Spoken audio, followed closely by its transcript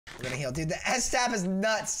We're gonna heal. Dude, the S-tap is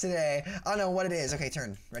nuts today. I don't know what it is. Okay,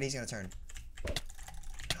 turn. Ready? He's gonna turn.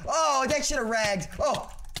 Oh, that should have ragged.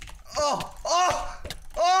 Oh. Oh. Oh.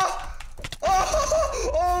 Oh.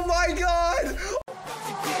 Oh. Oh my god.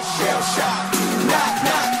 Shell shock. Knock,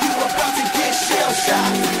 knock. You about to get shell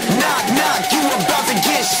shocked. Knock, knock. You about to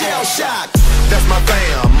get shell shocked. That's my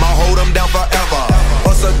fam. I'll hold them down forever.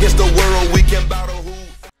 Us against the world, we can battle who.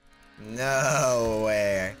 No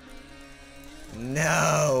way.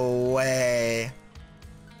 No way.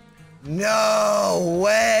 No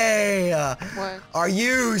way. What? Are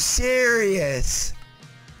you serious?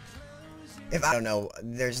 If I don't know,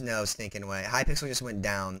 there's no stinking way. Hypixel just went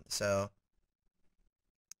down, so.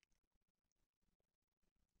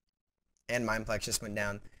 And Mindplex just went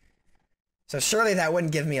down. So surely that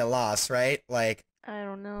wouldn't give me a loss, right? Like. I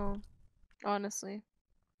don't know. Honestly.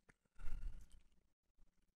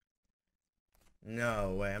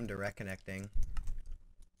 No way, I'm direct connecting.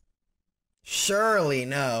 Surely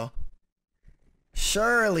no.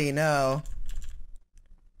 Surely no.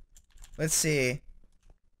 Let's see.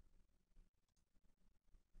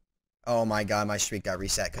 Oh my god, my streak got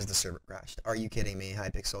reset because the server crashed. Are you kidding me,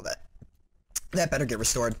 Hypixel? That better get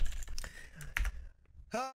restored.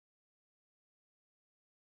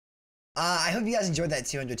 I hope you guys enjoyed that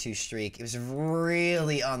 202 streak. It was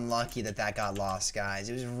really unlucky that that got lost, guys.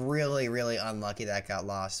 It was really, really unlucky that got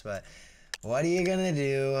lost, but what are you gonna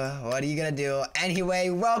do? What are you gonna do? Anyway,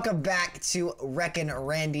 welcome back to Wreckin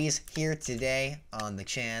Randies here today on the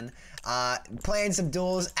chan. Playing some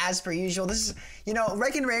duels as per usual. This is, you know,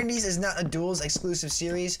 Wreckin Randies is not a duels exclusive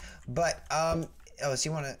series, but, oh, so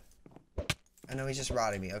you wanna... I know he's just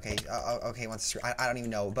rotting me. Okay, okay, wants to. I don't even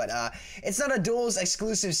know, but it's not a Duels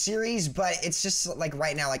exclusive series, but it's just like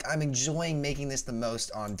right now, like I'm enjoying making this the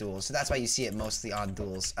most on Duels, so that's why you see it mostly on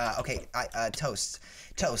Duels. Okay, toast,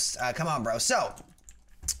 come on, bro. So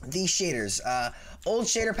these shaders, old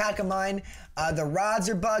shader pack of mine. The rods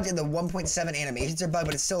are bugged and the 1.7 animations are bugged,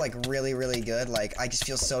 but it's still like really, really good. Like I just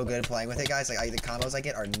feel so good playing with it, guys. Like the combos I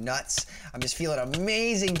get are nuts. I'm just feeling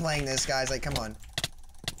amazing playing this, guys. Like come on.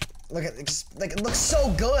 Look at like it looks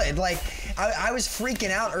so good. Like I was freaking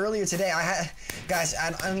out earlier today. Guys,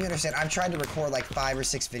 I don't even understand. I've tried to record like 5 or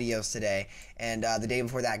 6 videos today and the day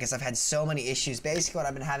before that because I've had so many issues. Basically what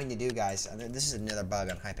I've been having to do, guys, this is another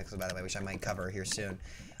bug on Hypixel, by the way, which I might cover here soon.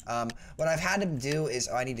 What I've had to do is,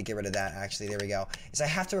 oh, I need to get rid of that actually, there we go, is I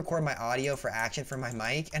have to record my audio for action for my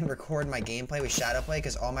mic and record my gameplay with Shadowplay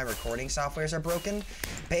because all my recording softwares are broken.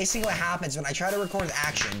 Basically what happens when I try to record with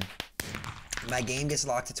action, my game gets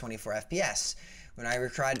locked to 24 FPS. When I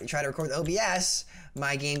try to record with OBS,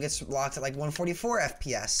 my game gets locked at like 144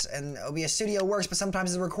 FPS. And OBS Studio works, but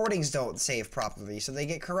sometimes the recordings don't save properly, so they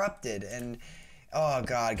get corrupted. And oh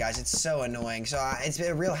god, guys, it's so annoying. So it's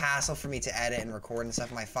been a real hassle for me to edit and record and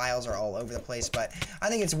stuff. My files are all over the place, but I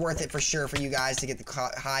think it's worth it for sure for you guys to get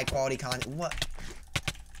the high quality content. What?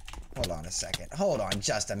 Hold on a second. Hold on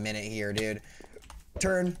just a minute here, dude.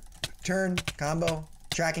 Turn, combo.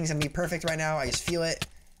 Tracking's gonna be perfect right now. I just feel it.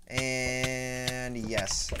 And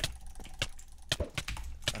yes.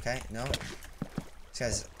 Okay, no. This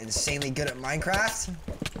guy's insanely good at Minecraft.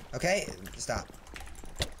 Okay, stop.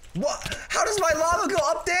 What? How does my lava go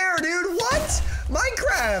up there, dude? What?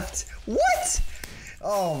 Minecraft! What?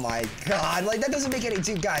 Oh my god. Like, that doesn't make any...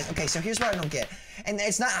 Dude, guys, okay, so here's what I don't get. And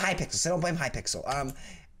it's not Hypixel, so don't blame Hypixel.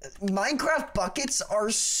 Minecraft buckets are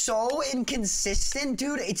so inconsistent,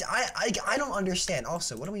 dude. I don't understand.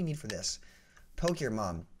 Also, what do we need for this? Poke your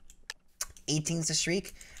mom. 18's the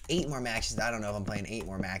streak. 8 more matches. I don't know if I'm playing 8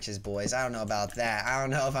 more matches, boys. I don't know about that. I don't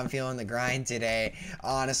know if I'm feeling the grind today.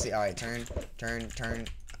 Honestly, all right. Turn.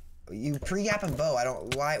 You pre-gapping bow. I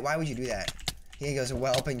don't. Why would you do that? He goes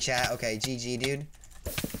whelping chat. Okay, GG, dude.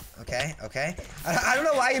 Okay. I don't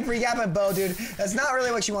know why you pre-gapping bow, dude. That's not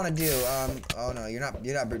really what you want to do. Oh no, you're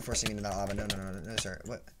not brute forcing me into that lava. No, sir.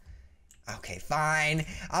 What? Okay, fine.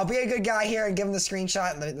 I'll be a good guy here and give him the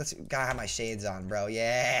screenshot. Let's gotta have my shades on, bro.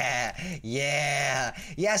 Yeah.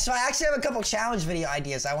 So I actually have a couple challenge video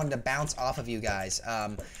ideas I wanted to bounce off of you guys.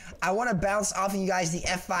 I want to bounce off of you guys the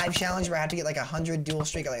F5 challenge where I have to get like 100 duel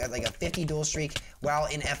streak, like a 50 duel streak while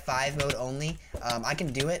in F5 mode only. I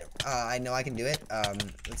can do it. I know I can do it.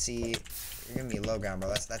 Let's see. You're giving me low ground, bro.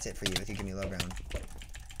 That's it for you if you give me low ground.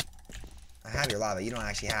 I have your lava. You don't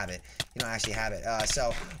actually have it.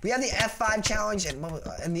 So we have the F5 challenge,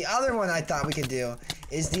 and the other one I thought we could do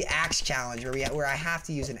is the axe challenge, where I have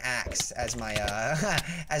to use an axe as my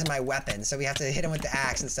as my weapon. So we have to hit him with the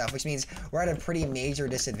axe and stuff, which means we're at a pretty major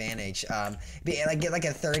disadvantage. Get like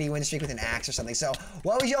a 30 win streak with an axe or something. So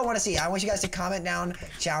what would y'all want to see? I want you guys to comment down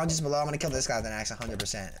challenges below. I'm gonna kill this guy with an axe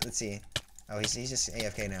 100%. Let's see. Oh, he's just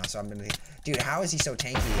AFK now, so I'm gonna... Dude, how is he so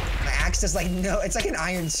tanky? My axe does like no... It's like an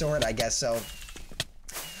iron sword, I guess, so...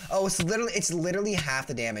 Oh, it's literally half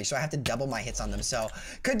the damage, so I have to double my hits on them. So,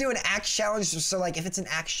 could do an axe challenge. So, like, if it's an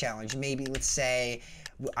axe challenge, maybe, let's say,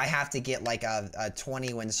 I have to get, like, a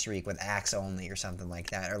 20 win streak with axe only or something like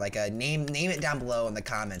that. Or, like, a name it down below in the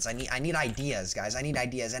comments. I need ideas, guys. I need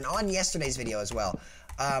ideas. And on yesterday's video as well,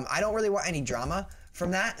 I don't really want any drama from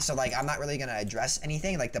that, so like I'm not really gonna address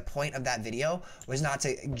anything. Like the point of that video was not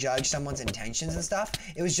to judge someone's intentions and stuff.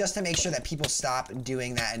 It was just to make sure that people stop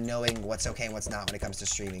doing that and knowing what's okay and what's not when it comes to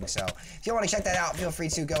streaming. So if you want to check that out, feel free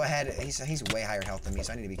to go ahead. He's way higher health than me,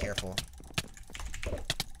 so I need to be careful.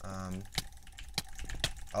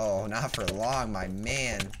 Oh, not for long, my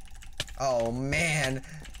man. Oh man.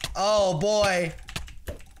 Oh boy.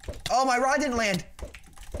 Oh, my rod didn't land.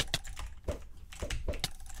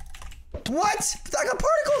 What? I got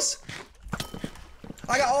particles!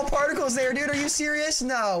 I got all particles there, dude. Are you serious?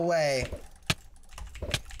 No way.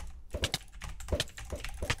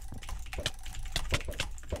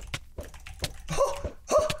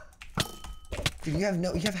 Dude, you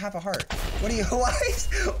have half a heart. What are you,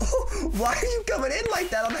 why are you coming in like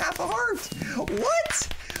that on half a heart? What?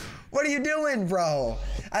 What are you doing, bro?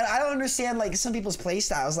 I don't understand, like, some people's play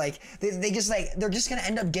styles. Like, they just, like, they're just gonna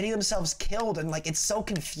end up getting themselves killed, and, like, it's so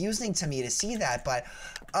confusing to me to see that. But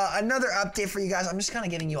another update for you guys. I'm just kind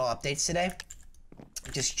of giving you all updates today.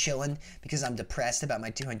 Just chilling because I'm depressed about my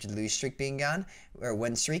 200 lose streak being gone, or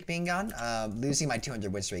win streak being gone. Losing my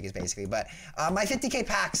 200 win streak is basically, but my 50k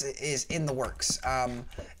packs is in the works.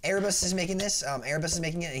 Airbus is making this. Airbus is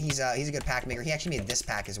making it, and he's a good pack maker. He actually made this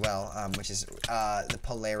pack as well, which is the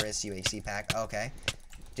Polaris UHC pack. Okay,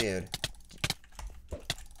 dude,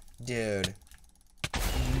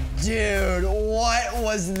 what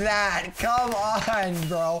was that? Come on,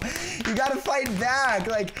 bro. You gotta fight back.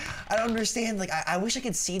 Like, I don't understand. Like, I wish I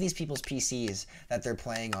could see these people's PCs that they're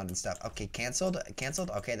playing on and stuff. Okay, canceled.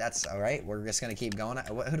 Okay, that's all right. We're just gonna keep going.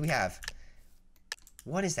 Who do we have?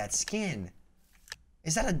 What is that skin?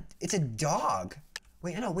 Is that it's a dog.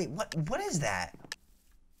 Wait, no, wait, what is that?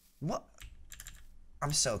 What?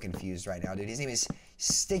 I'm so confused right now, dude. His name is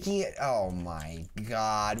Sticky. Oh my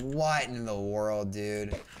god. What in the world,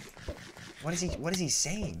 dude? What is he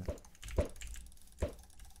saying?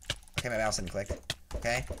 Okay, my mouse didn't click.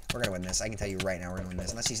 Okay, we're gonna win this. I can tell you right now we're gonna win this.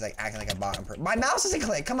 Unless he's like acting like a bot. My mouse doesn't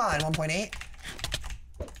click. Come on, 1.8.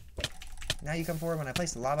 Now you come forward when I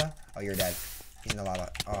place the lava. Oh, you're dead. He's in the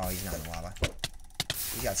lava. Oh, he's not in the lava.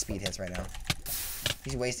 He's got speed hits right now.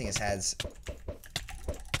 He's wasting his heads.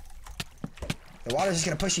 The water's just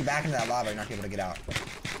gonna push you back into that lava. You're not gonna be able to get out.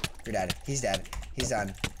 You're dead. He's dead. He's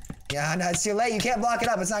done. Yeah, no, it's too late. You can't block it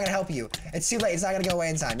up. It's not gonna help you. It's too late. It's not gonna go away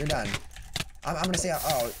in time. You're done. I'm gonna say,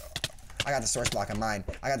 oh, I got the source block on mine.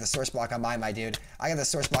 I got the source block on mine, my dude. I got the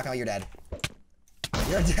source block on. You're dead.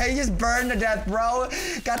 You're dead. You just burned to death, bro.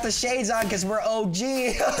 Got the shades on because we're OG.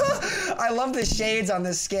 I love the shades on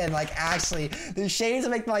this skin. Like, actually, the shades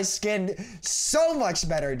make my skin so much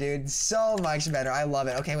better, dude. So much better. I love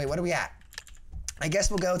it. Okay, wait, what are we at? I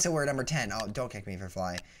guess we'll go to we're number 10. Oh, don't kick me for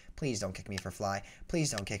fly. Please don't kick me for fly.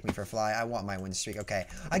 Please don't kick me for fly. I want my win streak. Okay.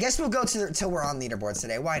 I guess we'll go till we're on leaderboards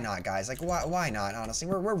today. Why not, guys? Like, why not, honestly?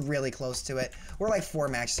 We're really close to it. We're like 4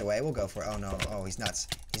 matches away. We'll go for it. Oh, no. Oh, he's nuts.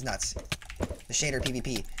 He's nuts. The shader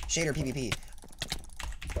PvP. Shader PvP.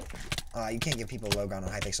 You can't give people low ground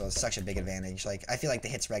on Hypixel. It's such a big advantage. Like, I feel like the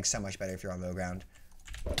hits reg so much better if you're on low ground.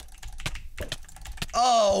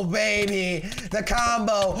 Oh, baby. The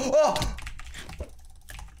combo. Oh!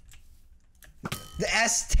 The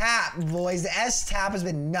S-tap, boys. The S-tap has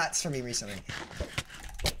been nuts for me recently.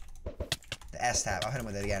 The S-tap. I'll hit him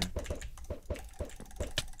with it again.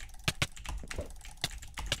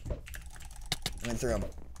 I went through him.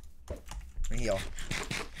 We're gonna heal.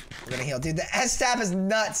 We're gonna heal. Dude, the S-tap is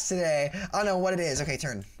nuts today. I don't know what it is. Okay,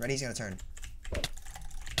 turn. Ready? He's gonna turn.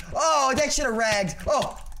 Oh, that should have ragged.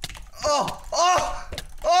 Oh! Oh! Oh!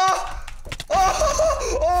 Oh!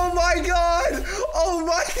 Oh, oh my god! Oh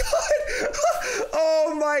my god!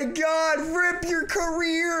 Oh my god! Rip your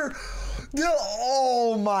career!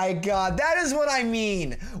 Oh my god! That is what I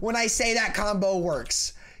mean when I say that combo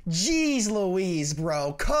works. Jeez Louise,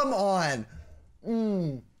 bro. Come on.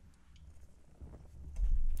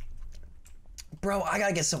 Bro, I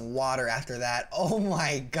gotta get some water after that. Oh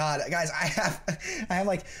my god. Guys, I have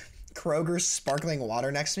like Kroger's sparkling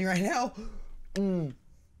water next to me right now.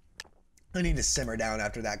 I need to simmer down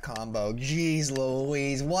after that combo. Jeez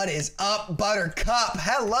Louise, what is up, Buttercup?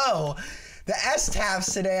 Hello! The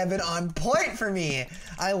S-taps today have been on point for me.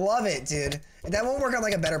 I love it, dude. That won't work on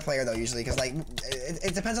like a better player though usually, because like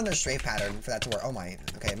it depends on their strafe pattern for that to work. Oh my.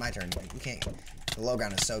 Okay, my turn. You can't. The low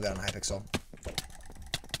ground is so good on Hypixel.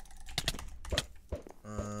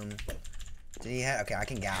 Did he head? Okay, I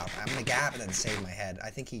can gap. I'm gonna gap and then save my head.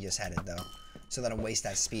 I think he just headed though, so let him waste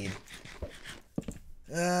that speed.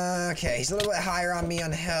 Okay, he's a little bit higher on me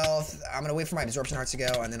on health. I'm gonna wait for my absorption hearts to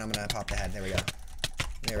go, and then I'm gonna pop the head. There we go.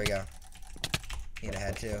 There we go. Need a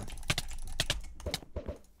head too.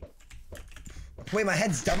 Wait, my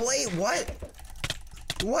head's double 8? What?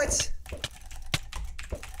 What?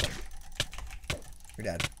 You're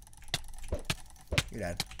dead. You're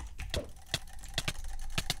dead.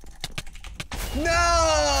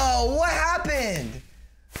 No! What happened?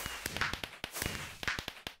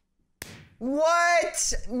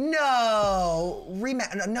 What? No.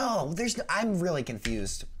 No, there's no, I'm really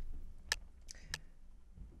confused.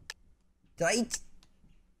 Did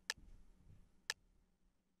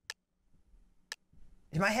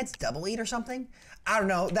my head's double 8 or something? I don't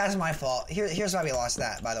know. That's my fault. Here's why we lost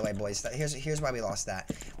that, by the way, boys. Here's why we lost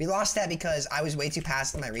that. We lost that because I was way too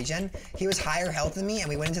past in my regen. He was higher health than me, and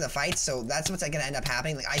we went into the fight, so that's what's gonna end up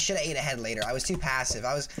happening. Like, I should have ate ahead later. I was too passive.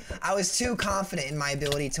 I was too confident in my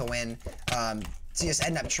ability to win. To just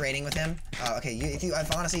end up trading with him. Okay, if you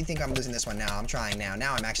honestly think I'm losing this one now, I'm trying now.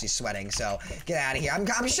 Now I'm actually sweating, so get out of here. I'm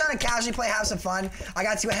just trying to casually play, have some fun. I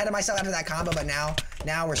got too ahead of myself after that combo, but now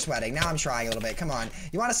we're sweating. Now I'm trying a little bit. Come on.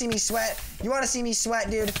 You want to see me sweat? You want to see me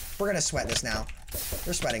sweat, dude? We're going to sweat this now.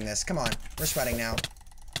 We're sweating this. Come on. We're sweating now.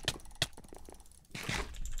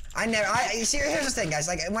 See, here's the thing, guys.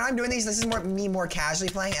 Like, when I'm doing these, this is me more casually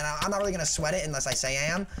playing, and I'm not really gonna sweat it unless I say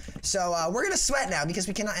I am. So, we're gonna sweat now because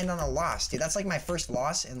we cannot end on a loss, dude. That's like my first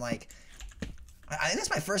loss in like, I think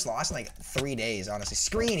that's my first loss in like 3 days, honestly.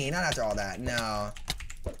 Screeny, not after all that. No.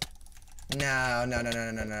 No, no, no,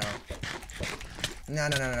 no, no, no, no. No,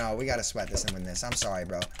 no, no, no, we gotta sweat this and win this. I'm sorry,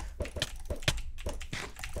 bro.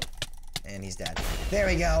 And he's dead. There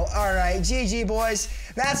we go. All right, GG, boys.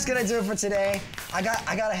 That's gonna do it for today. I got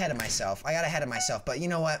ahead of myself. But you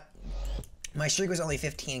know what? My streak was only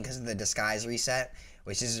 15 because of the disguise reset,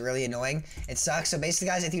 which is really annoying. It sucks. So basically,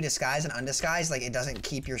 guys, if you disguise and undisguise, like, it doesn't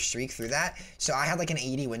keep your streak through that. So I had like an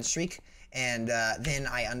 80 win streak, and then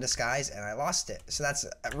I undisguised and I lost it. So that's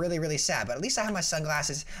really, really sad. But at least I have my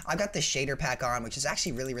sunglasses. I've got the shader pack on, which is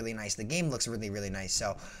actually really, really nice. The game looks really, really nice.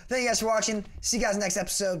 So thank you guys for watching. See you guys next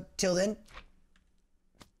episode. Till then,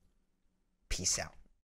 peace out.